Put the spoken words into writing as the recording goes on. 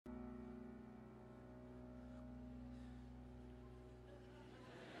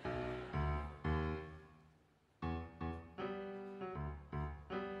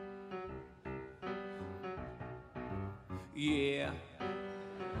Yeah.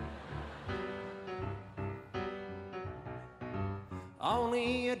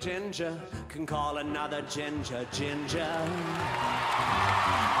 Only a ginger can call another ginger ginger.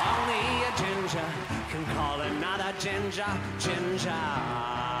 Only a ginger can call another ginger ginger.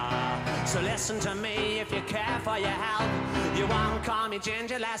 So listen to me if you care for your health. You won't call me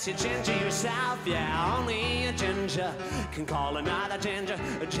ginger unless you ginger yourself. Yeah, only a ginger can call another ginger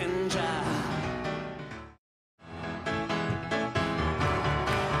a ginger.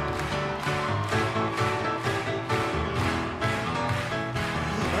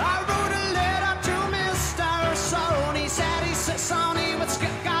 Sony, what's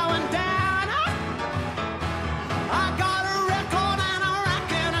going down? I got a record and I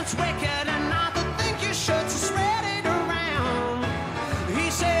reckon it's wicked, and I don't think you should spread it around. He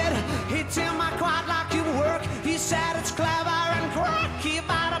said he'd tell my quite like you work. He said it's clever.